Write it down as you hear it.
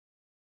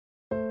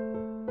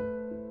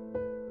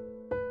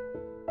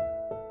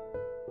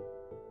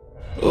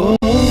Oh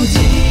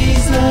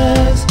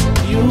Jesus,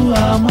 you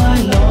are my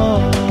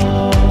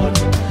Lord.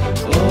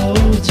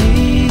 Oh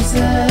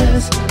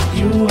Jesus,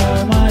 you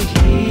are my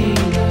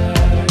healer.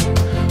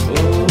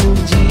 Oh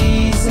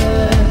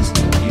Jesus,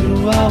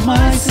 you are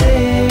my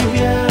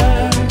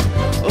Savior.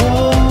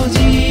 Oh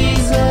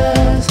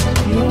Jesus,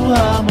 you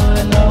are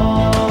my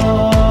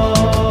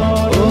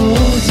Lord.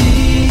 Oh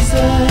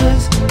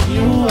Jesus,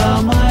 you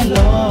are my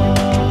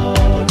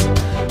Lord.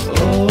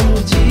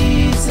 Oh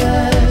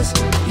Jesus,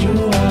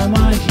 you are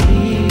my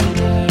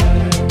healer.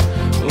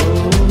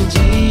 Oh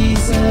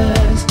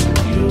Jesus,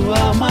 you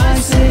are my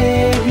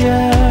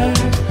Savior.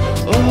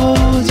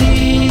 Oh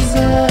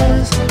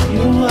Jesus,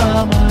 you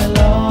are my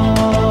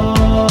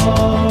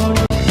Lord.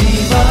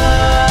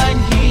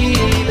 Divine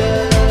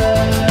healer,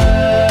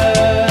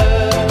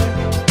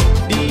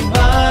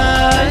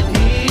 divine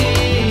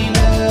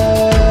healer.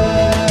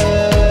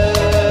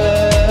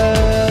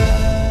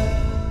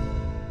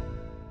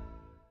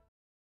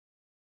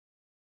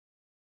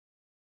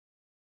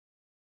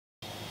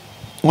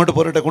 അങ്ങോട്ട്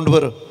പോരട്ടെ,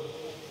 കൊണ്ടുപോര്.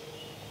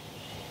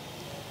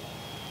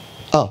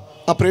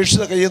 ആ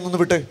പ്രേക്ഷിത കയ്യിൽ നിന്ന്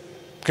വിട്ടേ,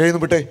 കയ്യിൽ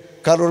നിന്ന് വിട്ടേ,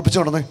 കാലുറപ്പിച്ച്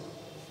നടന്നേ,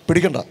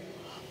 പിടിക്കണ്ട,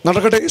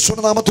 നടക്കട്ടെ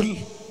യേശുവിന്റെ നാമത്തിൽ.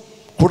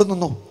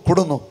 കൂടുന്നു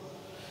കൂടുന്നു.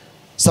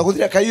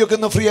 സഹോദരി കൈയൊക്കെ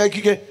ഒന്ന് ഫ്രീ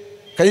ആക്കിക്കേ,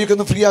 കൈയൊക്കെ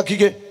ഒന്ന് ഫ്രീ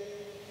ആക്കിക്കേ.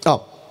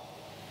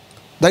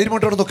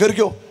 ധൈര്യമായിട്ട് നടന്നു,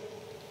 കയറിക്കോ.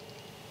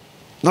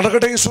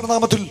 നടക്കട്ടെ യേശുവിന്റെ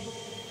നാമത്തിൽ.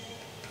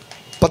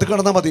 പതുക്കെ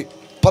നടന്നാൽ മതി,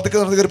 പതുക്കെ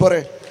നടന്ന് കയറി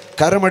പോരെ.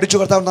 കരം അടിച്ചു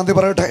കർത്താവ് നന്ദി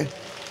പറയട്ടെ.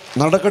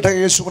 നടക്കട്ടെ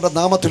യേശുവിന്റെ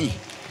നാമത്തിൽ.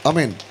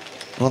 ആമേൻ.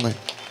 വന്നേ,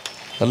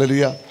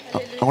 ഹല്ലേലൂയ.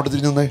 അങ്ങോട്ട്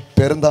തിരിഞ്ഞു വന്നേ.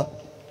 പേരെന്താ?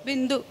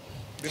 ബിന്ദു.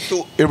 ബിന്ദു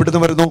എവിടുന്ന്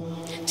വരുന്നു?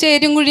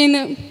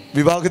 ചേരുംകുഴിന്ന്.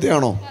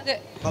 വിവാഹിതയാണോ?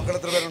 മക്കൾ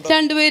എത്ര പേരുണ്ട്?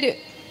 2 പേര്.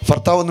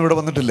 ഭർത്താവ് ഒന്നും ഇവിടെ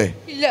വന്നിട്ടില്ലേ?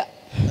 ഇല്ല.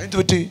 എന്ത്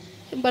പറ്റി?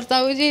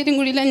 ഭർത്താവ്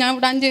ചേരുംകുഴിയില്ല, ഞാൻ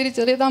ഇവിടെ അഞ്ചേരി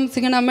ചെറിയ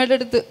താമസിക്കണം അമ്മയുടെ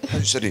അടുത്ത്.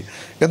 ശരി,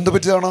 എന്ത്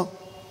പറ്റിയതാണോ?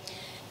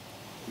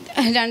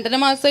 2.5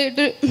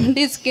 മാസമായിട്ട്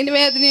ഡിസ്കിന്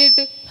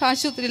വേദനയായിട്ട്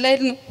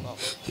ആശുപത്രിയിലായിരുന്നു.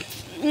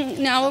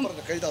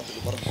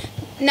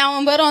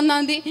 നവംബർ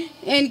 1-ാം തീയതി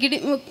എനിക്ക്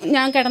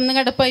ഞാൻ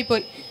കിടപ്പായി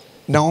പോയി.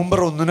 നവംബർ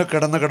 1-ന്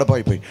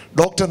കിടപ്പായി പോയി.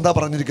 ഡോക്ടർ എന്താ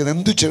പറഞ്ഞിരിക്കുന്നത്?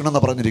 എന്ത്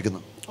ചെയ്യണമെന്നാ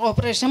പറഞ്ഞിരിക്കുന്നത്?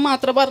 ഓപ്പറേഷൻ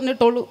മാത്രമേ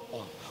പറഞ്ഞിട്ടുള്ളൂ.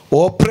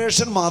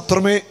 ഓപ്പറേഷൻ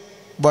മാത്രമേ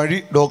വഴി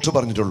ഡോക്ടർ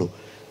പറഞ്ഞിട്ടുള്ളൂ.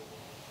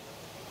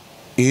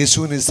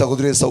 യേശുവിന് ഈ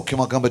സഹോദരിയെ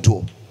സൗഖ്യമാക്കാൻ പറ്റുമോ?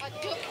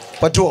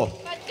 പറ്റുമോ?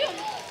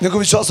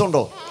 നിങ്ങൾക്ക്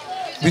വിശ്വാസമുണ്ടോ?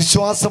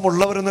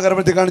 വിശ്വാസമുള്ളവരെന്ന്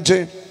കരപറ്റി കാണിച്ചേ.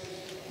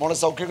 മോളെ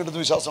സൗഖ്യം കിട്ടുന്ന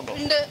വിശ്വാസമുണ്ടോ?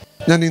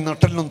 ഞാൻ ഈ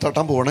നട്ടലിനൊന്ന്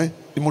തട്ടാൻ പോവാണേ.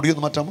 ഈ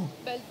മുടിയൊന്ന് മാറ്റാമോ?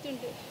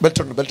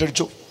 ബെൽറ്റ് ഉണ്ട്, ബെൽറ്റ്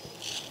അടിച്ചു.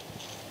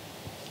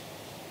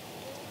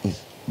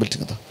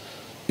 ബെൽറ്റ്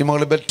ഈ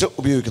മകള് ബെൽറ്റ്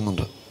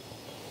ഉപയോഗിക്കുന്നുണ്ട്.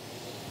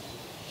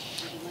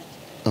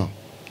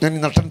 ഞാൻ ഈ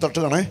നട്ടൻ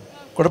തട്ടുകയാണേ,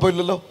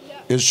 കുഴപ്പമില്ലല്ലോ.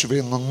 യേശുവേ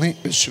നന്ദി,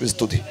 യേശുവേ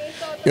സ്തുതി.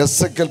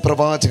 എസെക്കൽ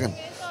പ്രവാചകൻ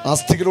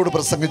അസ്ഥികളോട്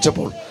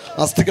പ്രസംഗിച്ചപ്പോൾ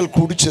അസ്ഥികൾ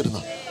കൂടിച്ചേരുന്ന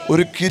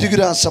ഒരു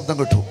കിരുകിരാ ശബ്ദം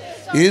കേട്ടു.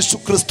 യേശു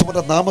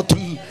ക്രിസ്തുവിന്റെ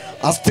നാമത്തിൽ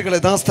അസ്ഥികൾ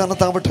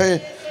യഥാസ്ഥാനത്താവട്ടെ.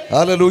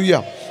 ഹല്ലേലൂയ.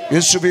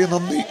 യേശുവേ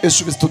നന്ദി,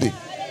 യേശുവേ സ്തുതി.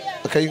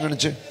 കൈ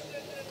കാണിച്ച്,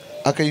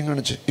 ആ കൈ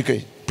കാണിച്ച്. ഈ കൈ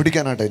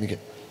പിടിക്കാനാട്ടെ എനിക്ക്.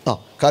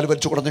 കാല്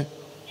വലിച്ചു കുടഞ്ഞ്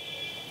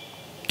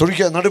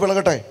തൊഴിക്കുക,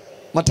 നടുവിളകട്ടെ.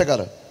 മറ്റേ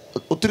കാല്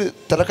ഒത്തിരി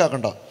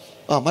തിരക്കാക്കണ്ട.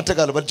 മറ്റേ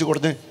കാല് വലിച്ചു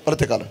കുടഞ്ഞ്,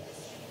 വലത്തെ കാല്.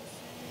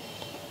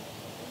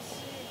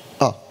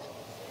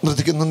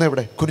 നിർത്തിക്ക്, നിന്നേ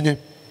ഇവിടെ. കുനിഞ്ഞ്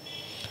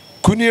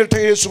കുനിയട്ടെ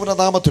യേശുവിന്റെ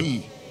നാമത്തിൽ.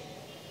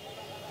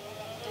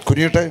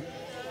 കുനിയട്ടെ,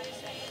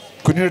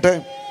 കുനിയട്ടെ,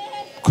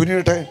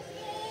 കുനിയട്ടെ.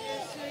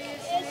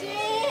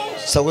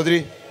 സഹോദരി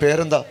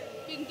പേരെന്താ?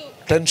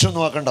 ടെൻഷൻ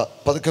ഒന്നും ആക്കണ്ട,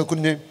 പതുക്കെ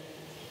കുഞ്ഞ്.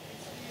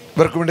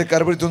 ഇവർക്ക് വേണ്ടി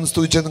കരപഴുത്തൊന്ന്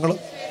സ്തുതിച്ചേ നിങ്ങൾ.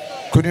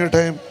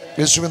 കുനിയട്ടെ.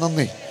 യേശുവേ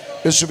നന്ദി,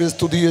 യേശുവേ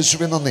സ്തുതി,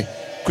 യേശുവേ നന്ദി.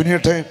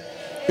 കുനിയട്ടെ.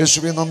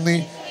 യേശുവേ നന്ദി,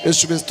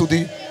 യേശുവേ സ്തുതി,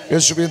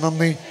 യേശുവേ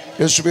നന്ദി,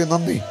 യേശുവേ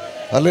നന്ദി.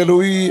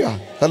 Hallelujah,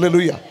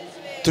 hallelujah.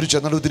 തിരിച്ചേ,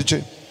 നടുവ് തിരിച്ചേ,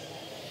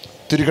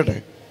 തിരിക്കട്ടെ.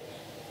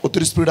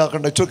 ഒത്തിരി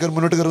സ്പീഡാക്കണ്ട. ഇച്ചിരി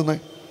മുന്നോട്ട് കയറുന്നേ,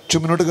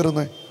 മുന്നോട്ട്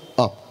കയറുന്നേ.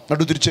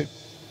 നടുവ് തിരിച്ചേ.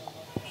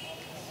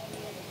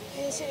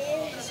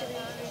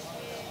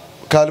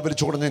 കാല്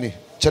വലിച്ചു കൊടുഞ്ഞേനി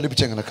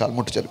ചലിപ്പിച്ചേ. എങ്ങനെ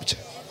കാൽമുട്ട് ചലിപ്പിച്ചേ.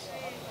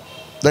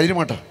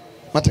 ധൈര്യമാട്ടാ.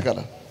 മറ്റേ കാല.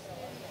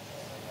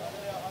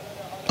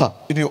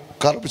 ഇനി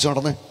കാലപ്പിച്ച്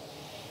നടന്നേ,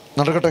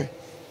 നടക്കട്ടെ.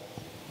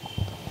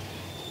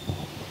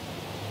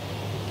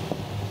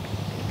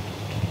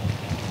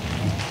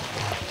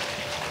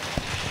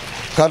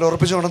 കാല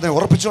ഉറപ്പിച്ച് നടന്നേ,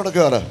 ഉറപ്പിച്ച്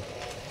നടക്കുക. കാല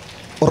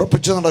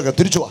ഉറപ്പിച്ച് നടക്കുക.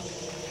 തിരിച്ചു വാ.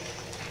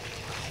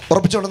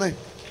 ഉറപ്പിച്ച് നടന്നേ,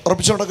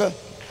 ഉറപ്പിച്ച് നടക്കുക.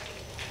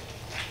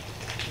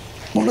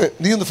 മോളെ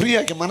നീ ഒന്ന് ഫ്രീ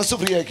ആക്കി, മനസ്സ്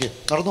ഫ്രീ ആക്കി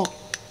നടന്നു.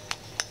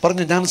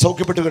 പറഞ്ഞു, ഞാൻ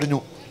സൗഖ്യപ്പെട്ട് കഴിഞ്ഞു.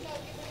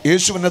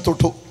 യേശുവിനെ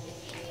തൊട്ടു,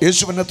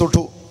 യേശുവിനെ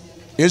തൊട്ടു,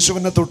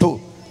 യേശുവിനെ തൊട്ടു.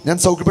 ഞാൻ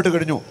സൗഖ്യപ്പെട്ട്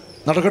കഴിഞ്ഞു.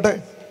 നടക്കട്ടെ.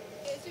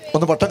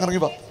 ഒന്ന് വട്ടം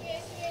കറങ്ങി വാ.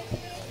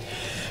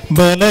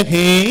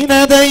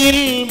 ബലഹീനതയിൽ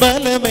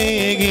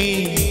ബലമേകി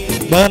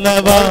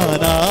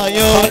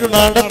ബലവാനായോർ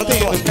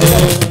നടത്തിവന്നു.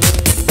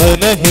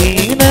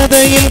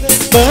 ബലഹീനതയിൽ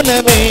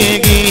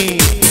ബലമേകി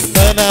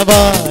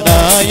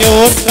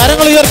ബലവാനായോർ.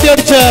 കരങ്ങൾ ഉയർത്തി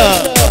അടിച്ച.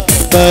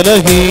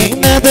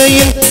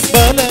 ബലഹീനതയിൽ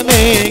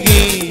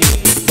ബലമേകി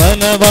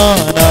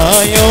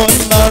ബലവാനായോർ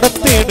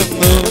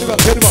നടത്തിയിടുന്നു.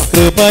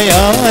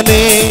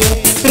 കൃപയാലേ,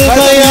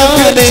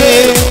 കൃപയാലേ,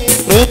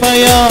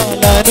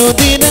 കൃപയാൽ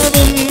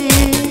അനുദിനവും,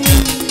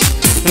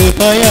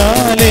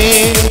 കൃപയാലേ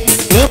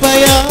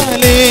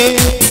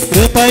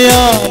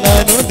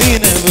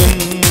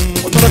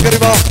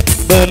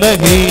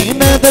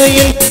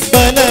ബലഹീനതയിൽ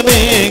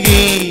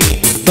ബലമേകി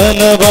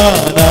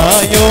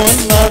ബലവാനായോൻ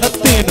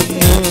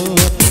നടത്തിടുന്നു.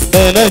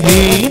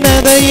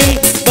 ബലഹീനതയിൽ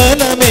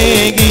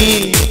ബലമേകി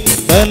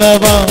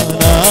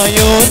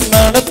ബലവാനായോൻ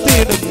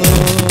നടത്തിടുന്നു.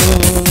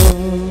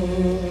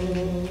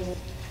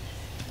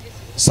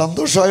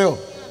 സന്തോഷമായോ?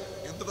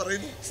 എന്ത്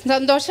പറയുന്നു?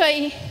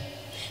 സന്തോഷമായി.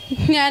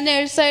 ഞാൻ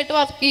നേഴ്സായിട്ട്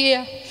വർക്ക്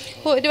ചെയ്യുക.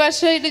 1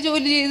 വർഷമായിട്ട്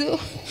ജോലി ചെയ്തു.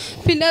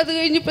 പിന്നെ അത്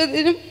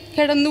കഴിഞ്ഞപ്പോഴത്തേനും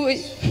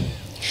കിടന്നുപോയി.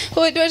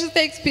 1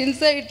 വർഷത്തെ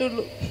എക്സ്പീരിയൻസ്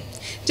ആയിട്ടുള്ളൂ.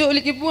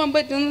 ജോലിക്ക് പോകാൻ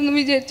പറ്റുമെന്നൊന്നും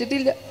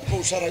വിചാരിച്ചിട്ടില്ല.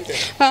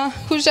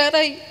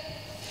 ഉഷാറായി.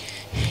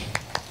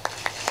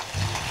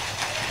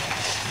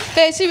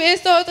 യേശുവേ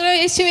സ്തോത്രം,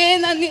 യേശുവേ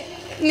നന്ദി.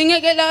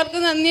 നിങ്ങൾക്ക്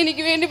എല്ലാവർക്കും നന്ദി.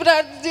 എനിക്ക് വേണ്ടി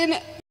പ്രാർത്ഥിച്ചതിന്.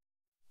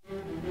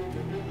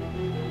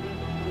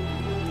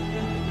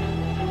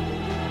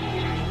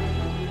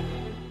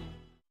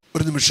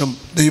 ഒരു നിമിഷം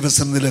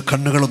ദൈവസന്നിധിയിലെ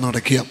കണ്ണുകളൊന്ന്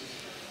അടയ്ക്കുക.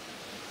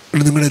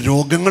 നിങ്ങളുടെ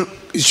രോഗങ്ങൾ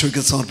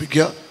ഈശോയ്ക്ക്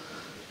സമർപ്പിക്കുക.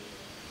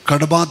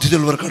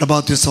 കടബാധ്യതയുള്ളവർ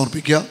കടബാധ്യത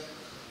സമർപ്പിക്കുക.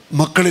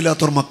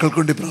 മക്കളില്ലാത്തവർ മക്കൾക്ക്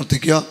വേണ്ടി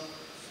പ്രാർത്ഥിക്കുക.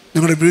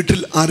 നിങ്ങളുടെ വീട്ടിൽ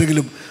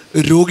ആരെങ്കിലും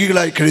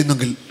രോഗികളായി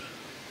കഴിയുന്നെങ്കിൽ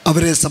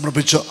അവരെ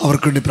സമർപ്പിച്ച്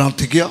അവർക്ക് വേണ്ടി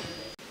പ്രാർത്ഥിക്കുക.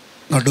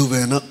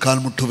 നടുവേദന,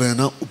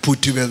 കാൽമുട്ടുവേദന,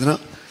 ഉപ്പൂറ്റി വേദന,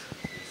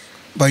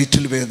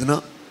 വയറ്റിൽ വേദന,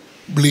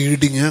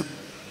 ബ്ലീഡിങ്,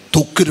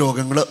 ത്വക്ക്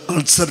രോഗങ്ങൾ,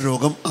 അൾസർ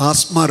രോഗം,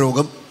 ആസ്മ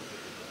രോഗം,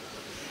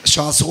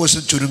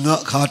 ശ്വാസകോശം ചുരുങ്ങുക,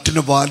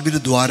 ഹാർട്ടിൻ്റെ വാൽവിന്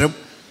ദ്വാരം,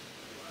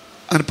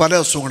 അങ്ങനെ പല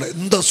അസുഖങ്ങൾ.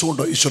 എന്ത്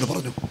അസുഖമുണ്ടോ ഈശോട്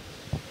പറഞ്ഞു.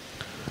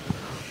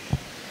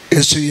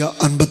 യെശയ്യാ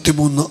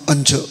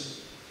 53:5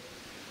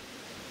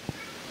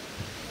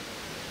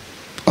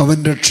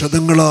 അവൻ്റെ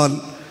ക്ഷതങ്ങളാൽ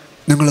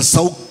നിങ്ങൾ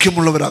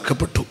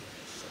സൗഖ്യമുള്ളവരാക്കപ്പെട്ടു.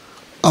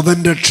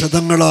 അവൻ്റെ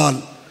ക്ഷതങ്ങളാൽ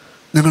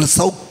നിങ്ങൾ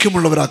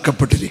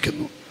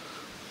സൗഖ്യമുള്ളവരാക്കപ്പെട്ടിരിക്കുന്നു.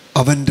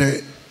 അവൻ്റെ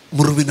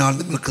മുറിവിനാൽ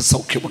നിങ്ങൾക്ക്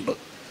സൗഖ്യമുണ്ട്.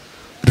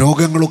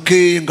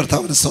 രോഗങ്ങളൊക്കെയും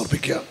കർത്താവിന്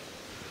സമർപ്പിക്കുക.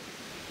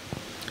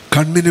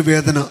 കണ്ണിന്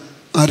വേദന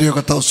ആരെയോ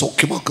കർത്താവ്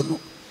സൗഖ്യമാക്കുന്നു.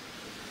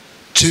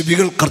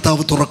 ചെവികൾ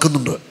കർത്താവ്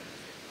തുറക്കുന്നുണ്ട്.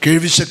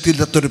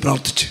 കേൾവിശക്തിയില്ലാത്തവർ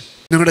പ്രാർത്ഥിച്ച്.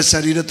 നിങ്ങളുടെ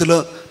ശരീരത്തിൽ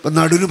ഇപ്പം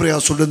നടുവിന്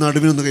പ്രയാസമുണ്ട്,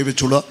 നടുവിനൊന്ന്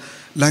കൈവച്ചുള്ള.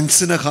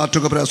 ലങ്സിന്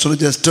ഹാർട്ടൊക്കെ പ്രയാസമുള്ള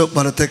ജസ്റ്റ്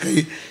വലത്തെ കൈ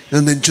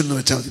നെഞ്ചൊന്ന്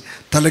വെച്ചാൽ മതി.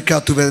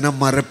 തലയ്ക്കകത്ത് വേദന,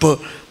 മരപ്പ്,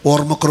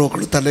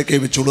 ഓർമ്മക്കുറവൊക്കെ തലേ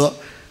കൈവച്ചുള്ള.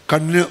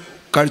 കണ്ണിന്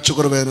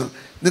കാഴ്ചക്കുറവ് വേദന,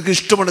 നിങ്ങൾക്ക്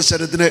ഇഷ്ടമുള്ള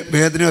ശരീരത്തിന്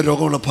വേദനയോ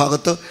രോഗമുള്ള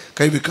ഭാഗത്ത്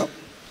കൈവയ്ക്കാം.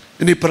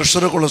 ഇനി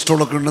പ്രഷർ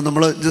കൊളസ്ട്രോളൊക്കെ ഉണ്ട്,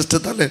 നമ്മൾ ജസ്റ്റ്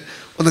തലേ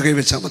ഒന്ന്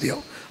കൈവച്ചാൽ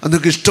മതിയാവും. അത്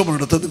നിങ്ങൾക്ക്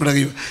ഇഷ്ടമുള്ളിടത്ത് നിങ്ങളുടെ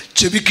കൈ.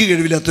 ചെവിക്ക്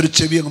കേൾവില്ലാത്തൊരു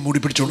ചെവി അങ്ങ് മൂടി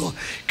പിടിച്ചോളുക.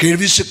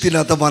 കേൾവി ശക്തി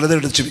ഇല്ലാത്ത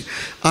വലതയുടെ ചെവി.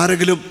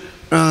 ആരെങ്കിലും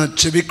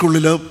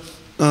ചെവിക്കുള്ളിൽ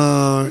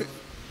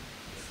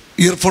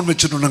ഇയർഫോൺ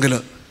വെച്ചിട്ടുണ്ടെങ്കിൽ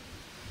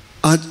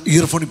ആ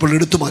ഇയർഫോൺ ഇപ്പോൾ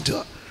എടുത്തു മാറ്റുക.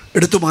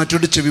 എടുത്തു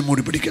മാറ്റിയിട്ട് ചെവി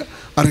മൂടി പിടിക്കുക.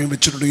 ആരെങ്കിലും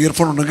വെച്ചിട്ടുണ്ട്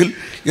ഇയർഫോൺ ഉണ്ടെങ്കിൽ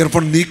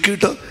ഇയർഫോൺ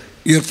നീക്കിയിട്ട്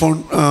ഇയർഫോൺ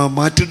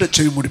മാറ്റിയിട്ട്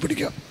ചെവി മൂടി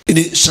പിടിക്കുക.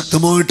 ഇനി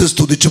ശക്തമായിട്ട്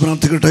സ്തുതിച്ച്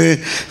പ്രാർത്ഥിക്കട്ടെ.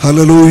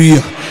 ഹല്ലേലൂയ.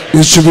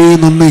 യേശുവേ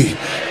നന്ദി,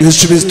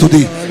 യേശുവേ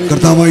സ്തുതി.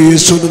 കർത്താവായ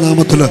യേശുവിൻ്റെ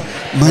നാമത്തിൽ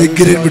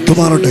മൈഗ്രെയിൻ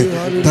വിട്ടുമാറട്ടെ,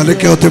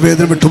 തലയ്ക്കകത്തെ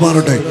വേദന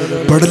വിട്ടുമാറട്ടെ,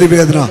 പെടലി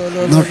വേദന,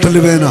 നട്ടല്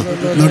വേദന,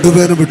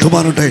 നടുവേദന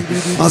വിട്ടുമാറട്ടെ,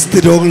 അസ്ഥി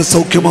രോഗങ്ങൾ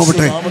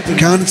സൗഖ്യമാവട്ടെ,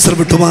 ക്യാൻസർ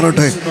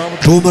വിട്ടുമാറട്ടെ,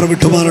 ട്യൂമർ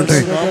വിട്ടുമാറട്ടെ,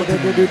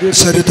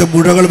 ശരീരത്തെ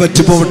മുഴകൾ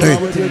പറ്റിപ്പോവട്ടെ,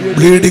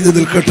 ബ്ലീഡിങ്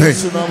നിൽക്കട്ടെ,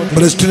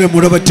 ബ്രസ്റ്റിലെ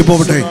മുഴ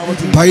പറ്റിപ്പോവട്ടെ,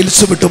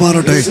 പൈൽസ്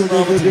വിട്ടുമാറട്ടെ,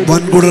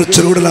 വൻകുടൽ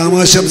ചെറുകുടൽ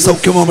ആമാശയം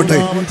സൗഖ്യമാവട്ടെ,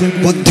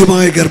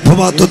 വന്ധ്യമായ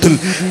ഗർഭപാത്രത്തിൽ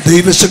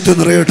ദൈവശക്തി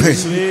നിറയട്ടെ,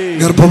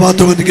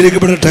 ഗർഭപാത്രം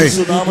അനുഗ്രഹിക്കപ്പെടട്ടെ,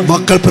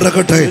 മക്കൾ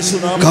പിറക്കട്ടെ,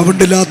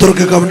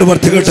 കവണ്ടില്ലാത്തവർക്ക് കവണ്ട്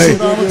വർദ്ധിക്കട്ടെ,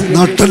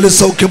 നട്ടല്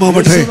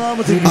സൗഖ്യമാവട്ടെ,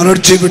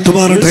 അലർജി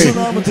വിട്ടുമാറട്ടെ,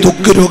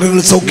 ത്വക്ക് രോഗങ്ങൾ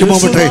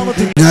സൗഖ്യമാവട്ടെ,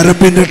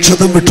 ഞരമ്പിന്റെ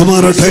ക്ഷതം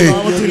വിട്ടുമാറട്ടെ,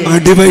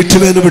 അടിവയറ്റ്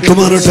വേദന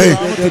വിട്ടുമാറട്ടെ,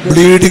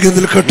 ബ്ലീഡിങ്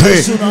നിൽക്കട്ടെ,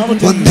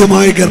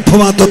 വന്ധ്യമായ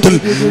ഗർഭപാത്രത്തിൽ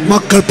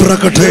മക്കൾ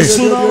പിറക്കട്ടെ,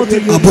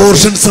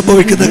 അബോർഷൻ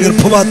സംഭവിക്കുന്ന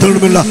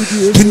ഗർഭപാത്രങ്ങളുമല്ല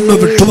തിന്മ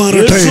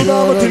വിട്ടുമാറട്ടെ,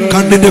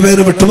 കണ്ണിന്റെ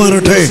വേദന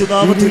വിട്ടുമാറട്ടെ,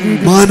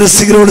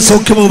 മാനസിക രോഗം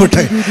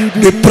സൗഖ്യമാവട്ടെ,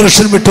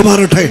 ഡിപ്രഷൻ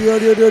വിട്ടുമാറട്ടെ,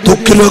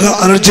 ത്വക്ക് രോഗ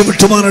അലർജി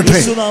വിട്ടുമാറട്ടെ,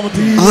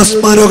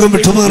 ആസ്മ രോഗം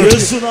വിട്ടുമാറട്ടെ.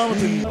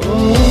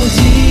 Oh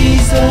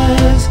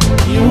Jesus,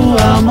 you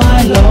are my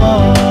Lord.